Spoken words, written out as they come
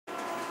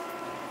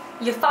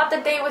You thought the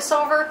day was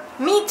over?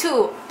 Me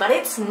too, but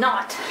it's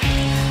not.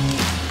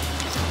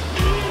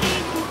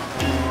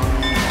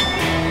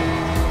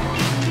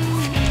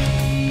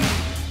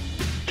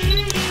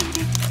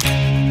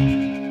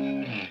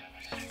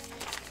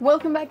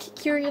 Welcome back,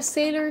 curious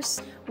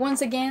sailors.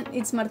 Once again,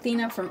 it's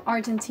Martina from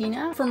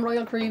Argentina, from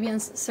Royal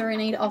Caribbean's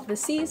Serenade of the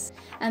Seas,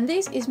 and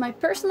this is my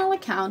personal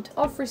account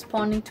of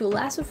responding to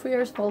La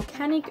Soufrière's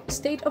volcanic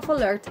state of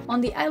alert on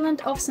the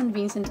island of St.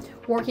 Vincent.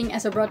 Working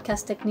as a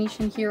broadcast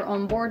technician here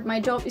on board, my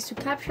job is to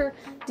capture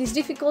these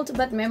difficult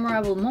but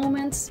memorable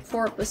moments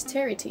for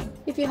posterity.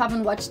 If you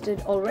haven't watched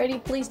it already,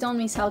 please don't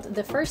miss out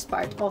the first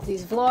part of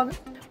this vlog,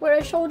 where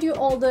I showed you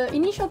all the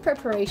initial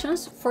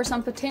preparations for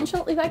some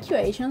potential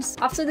evacuations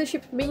after the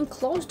ship being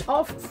closed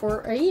off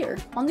for a year.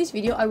 On this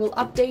video I will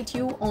update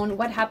you on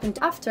what happened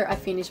after I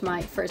finished my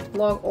first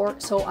vlog, or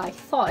so I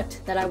thought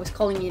that I was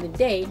calling it a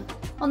day,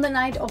 on the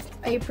night of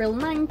April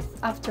 9th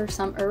after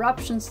some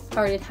eruptions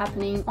started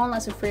happening on La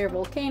Soufrière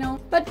volcano.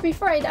 But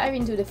before I dive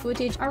into the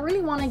footage, I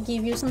really want to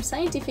give you some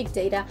scientific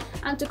data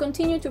and to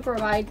continue to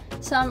provide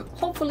some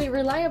hopefully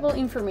reliable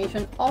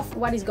information of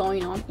what is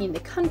going on in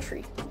the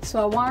country.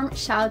 So a warm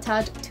shout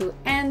out to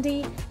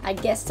Andy, a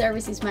guest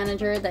services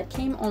manager that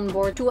came on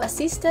board to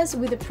assist us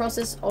with the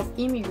process of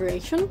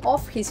immigration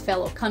of his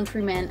fellow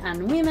countrymen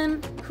and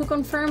women, who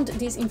confirmed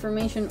this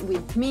information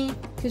with me,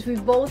 because we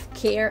both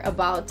care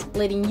about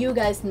letting you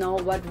guys know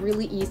what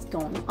really is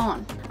going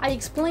on. I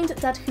explained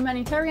that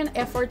humanitarian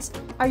efforts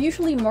are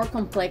usually more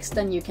complex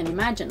than you can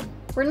imagine.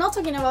 We're not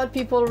talking about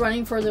people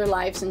running for their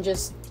lives and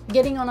just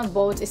getting on a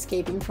boat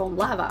escaping from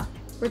lava.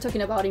 We're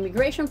talking about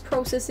immigration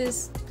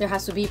processes. There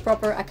has to be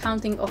proper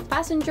accounting of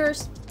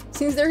passengers,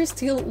 since there is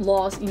still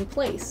laws in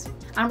place.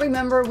 And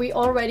remember, we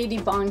already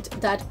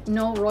debunked that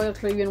no, Royal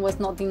Caribbean was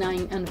not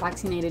denying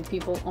unvaccinated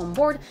people on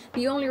board.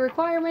 The only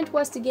requirement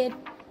was to get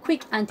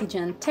quick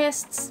antigen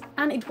tests,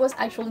 and it was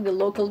actually the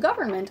local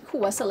government who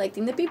was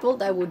selecting the people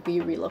that would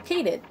be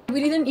relocated.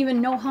 We didn't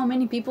even know how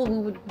many people we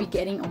would be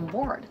getting on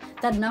board.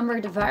 That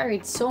number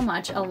varied so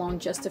much along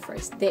just the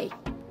first day.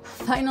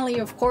 Finally,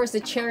 of course, the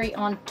cherry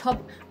on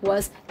top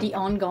was the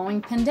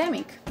ongoing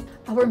pandemic.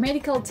 Our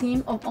medical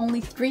team of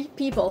only 3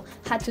 people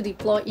had to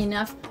deploy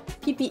enough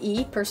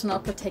PPE, personal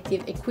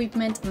protective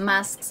equipment,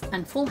 masks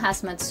and full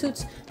hazmat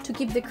suits to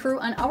keep the crew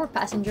and our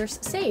passengers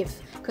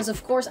safe, because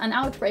of course an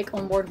outbreak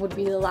on board would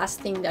be the last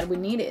thing that we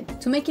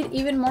needed. To make it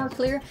even more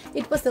clear,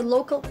 it was the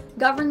local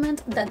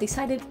government that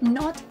decided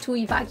not to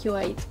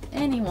evacuate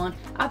anyone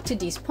up to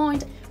this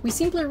point. We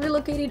simply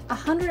relocated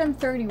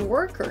 130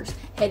 workers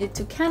headed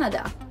to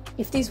Canada.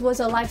 If this was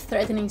a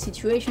life-threatening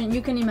situation,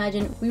 you can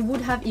imagine we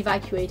would have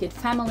evacuated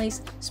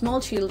families, small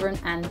children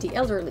and the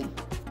elderly.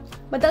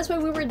 But that's why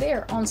we were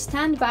there, on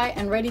standby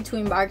and ready to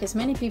embark as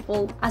many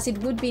people as it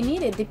would be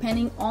needed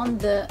depending on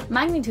the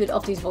magnitude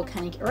of these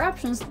volcanic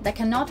eruptions that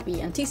cannot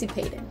be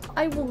anticipated.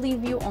 I will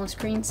leave you on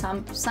screen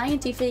some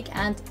scientific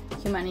and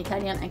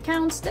humanitarian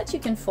accounts that you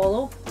can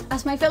follow.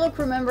 As my fellow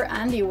crew member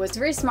Andy was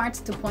very smart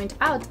to point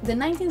out, the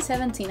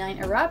 1979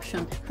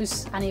 eruption,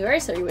 whose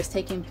anniversary was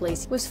taking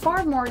place, was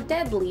far more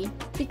deadly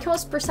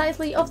because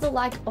precisely of the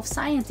lack of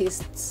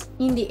scientists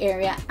in the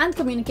area and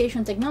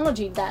communication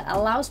technology that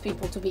allows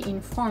people to be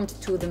informed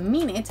to the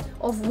minute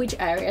of which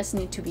areas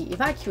need to be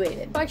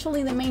evacuated.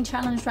 Actually, the main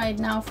challenge right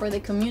now for the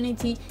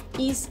community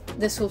is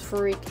the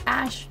sulfuric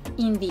ash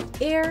in the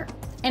air.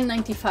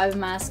 N95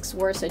 masks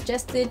were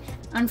suggested,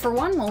 and for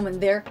one moment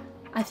there,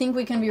 I think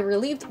we can be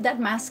relieved that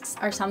masks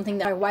are something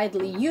that are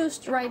widely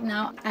used right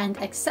now and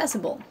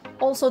accessible.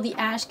 Also, the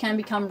ash can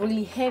become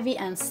really heavy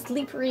and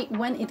slippery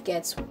when it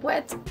gets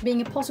wet,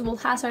 being a possible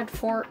hazard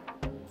for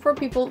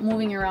people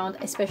moving around,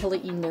 especially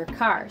in their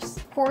cars.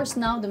 Of course,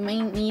 now the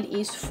main need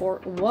is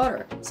for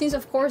water, since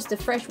of course the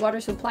fresh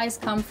water supplies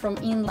come from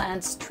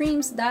inland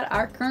streams that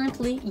are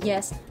currently,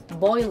 yes,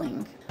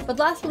 boiling. But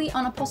lastly,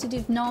 on a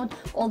positive note,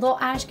 although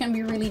ash can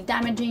be really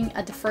damaging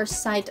at the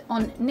first sight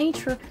on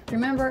nature,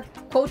 remember,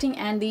 quoting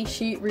Andy,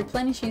 she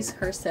replenishes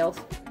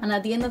herself, and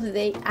at the end of the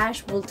day,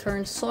 ash will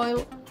turn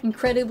soil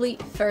incredibly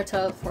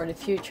fertile for the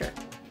future.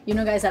 You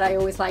know, guys, that I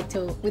always like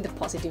to with a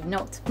positive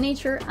note.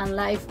 Nature and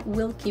life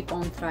will keep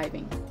on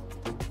thriving.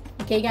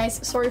 Okay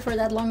guys, sorry for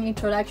that long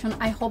introduction.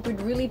 I hope it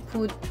really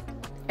put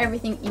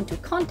everything into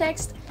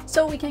context,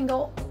 so we can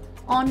go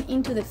on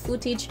into the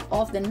footage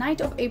of the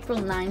night of April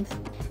 9th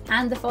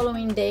and the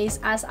following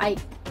days as I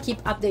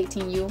keep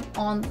updating you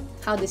on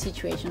how the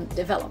situation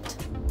developed.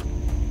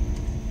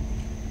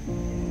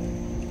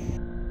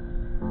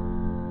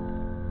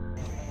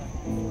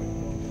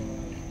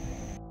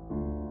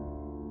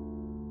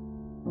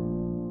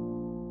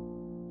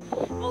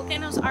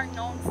 Volcanoes are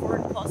known for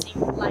causing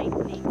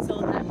lightning,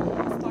 so that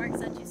sparks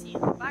that you see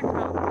in the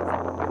background is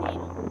a volcano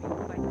being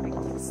quite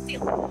active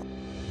still.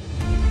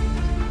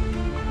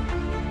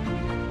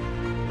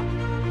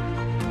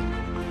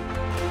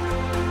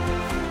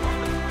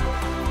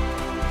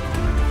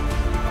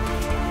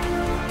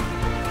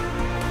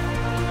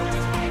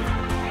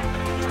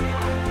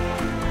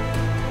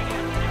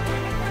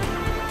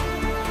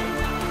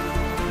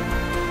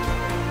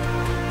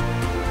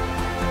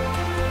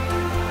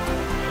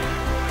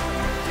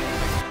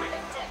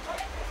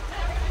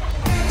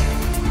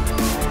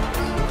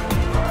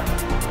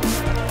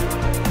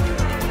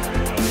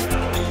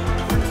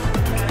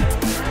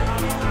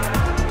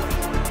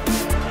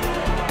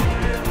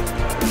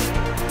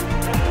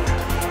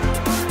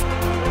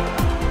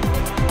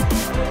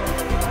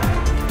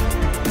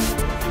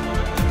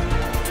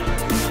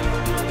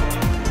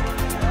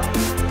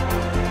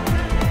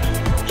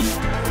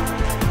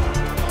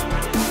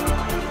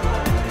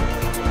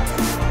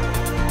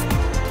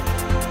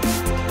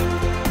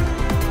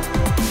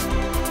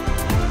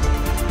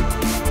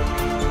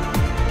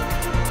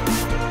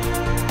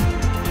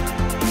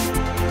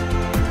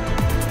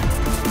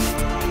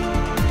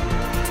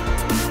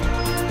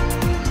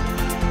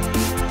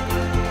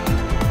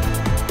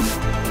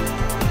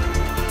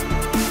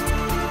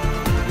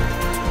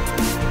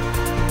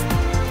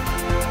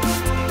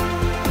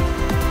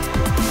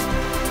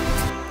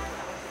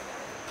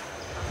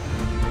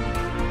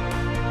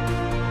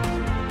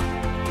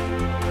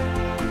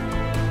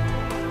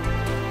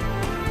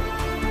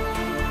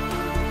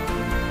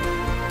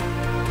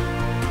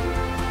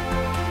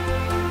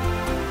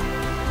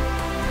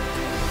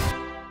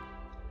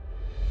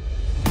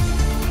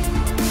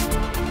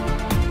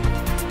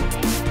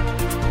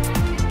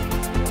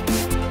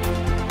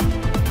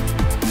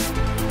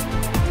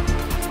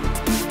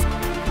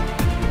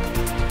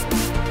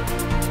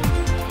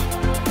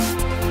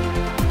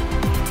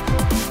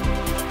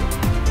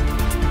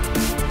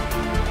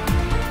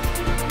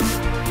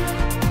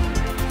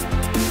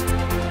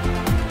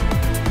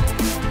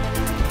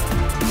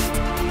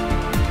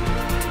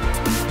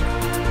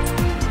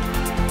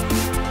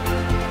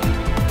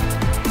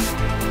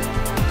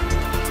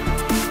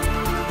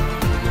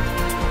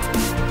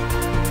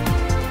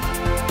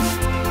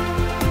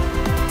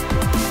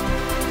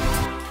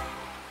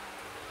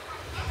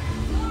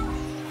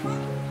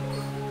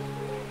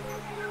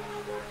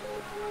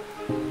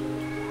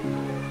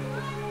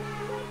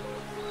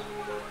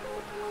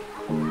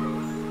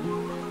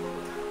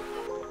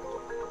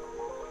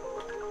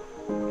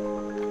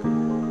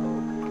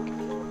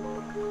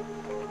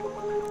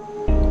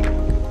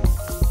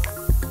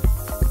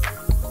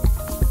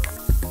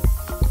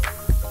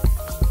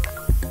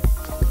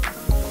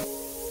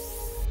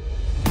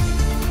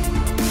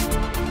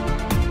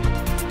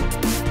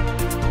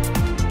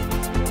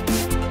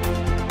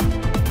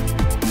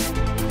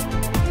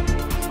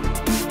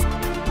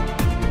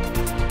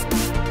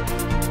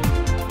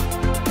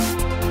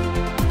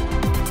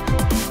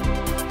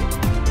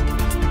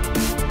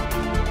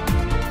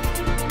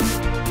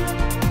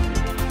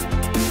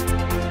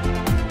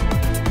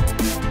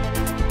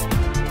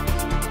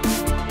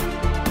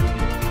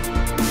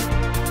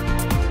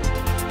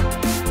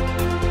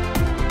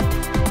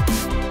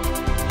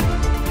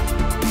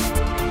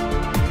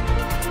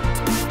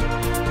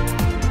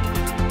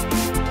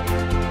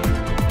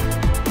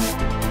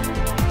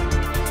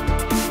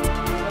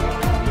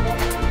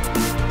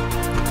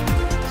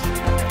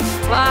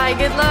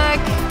 Good luck.